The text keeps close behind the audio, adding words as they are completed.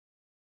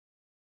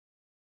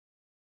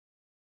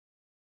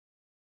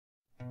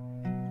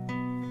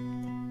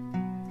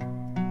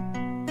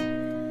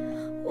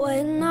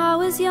When I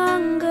was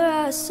younger,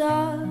 I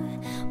saw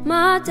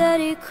my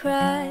daddy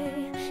cry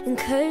and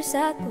curse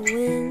at the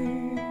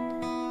wind.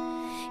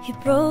 He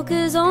broke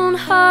his own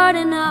heart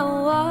and I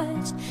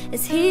watched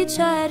as he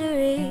tried to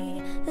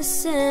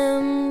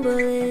reassemble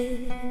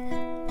it.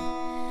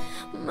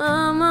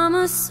 My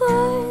mama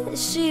swore that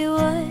she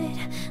would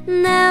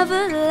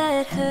never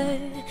let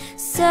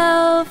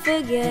herself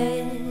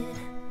forget.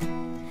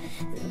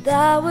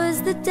 That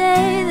was the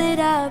day that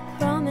I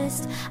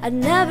promised I'd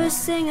never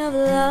sing of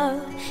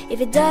love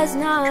if it does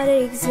not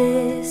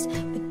exist.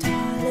 But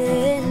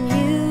darling,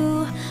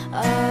 you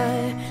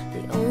are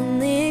the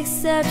only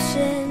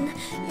exception.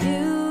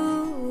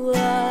 You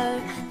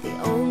are the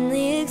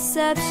only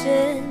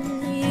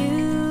exception.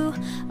 You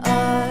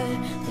are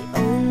the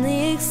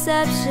only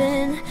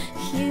exception.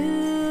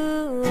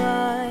 You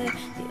are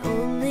the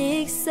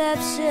only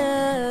exception.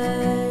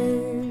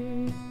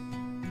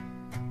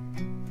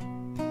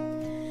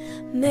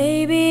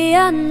 Maybe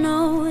I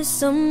know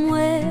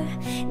somewhere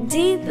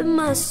deep in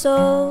my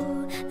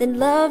soul that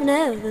love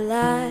never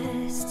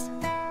lasts,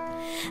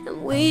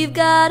 and we've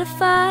gotta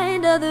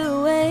find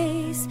other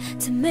ways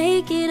to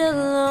make it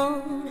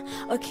alone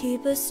or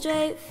keep a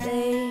straight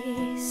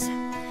face.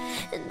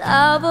 And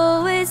I've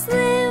always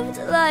lived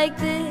like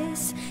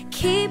this,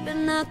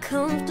 keeping a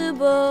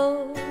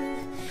comfortable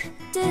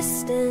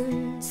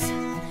distance.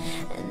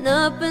 And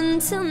up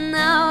until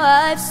now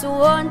I've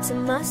sworn to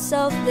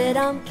myself that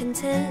I'm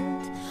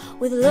content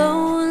with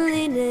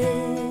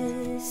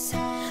loneliness,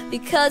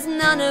 because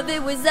none of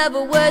it was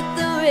ever worth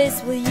the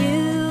risk. Well,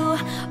 you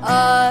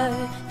are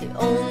the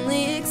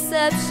only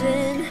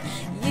exception.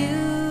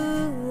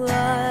 You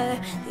are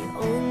the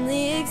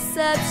only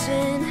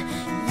exception.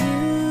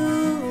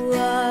 You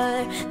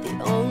are the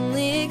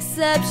only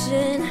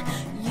exception.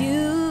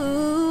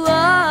 You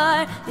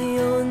are the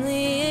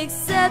only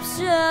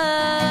exception.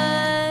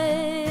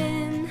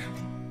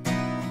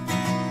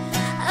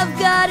 I've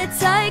got a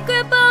tight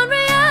grip on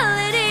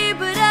reality,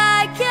 but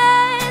I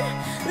can't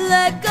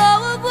let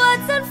go of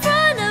what's in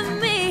front of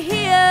me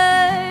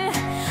here.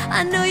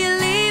 I know you're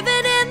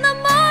leaving in the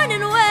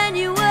morning when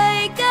you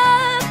wake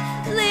up.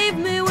 Leave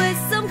me with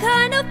some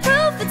kind of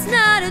proof it's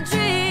not a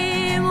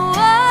dream. Whoa.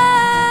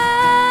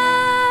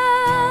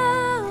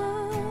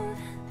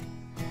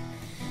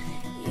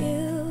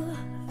 You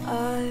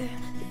are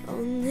the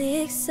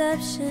only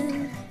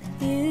exception.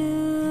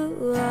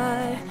 You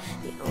are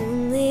the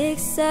only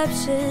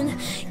exception.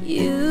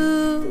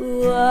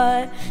 You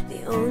are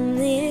the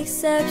only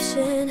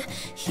exception.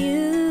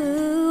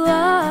 You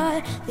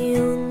are the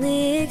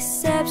only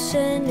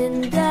exception.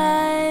 And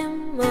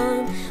I'm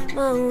on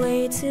my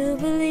way to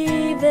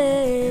believe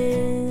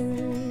it.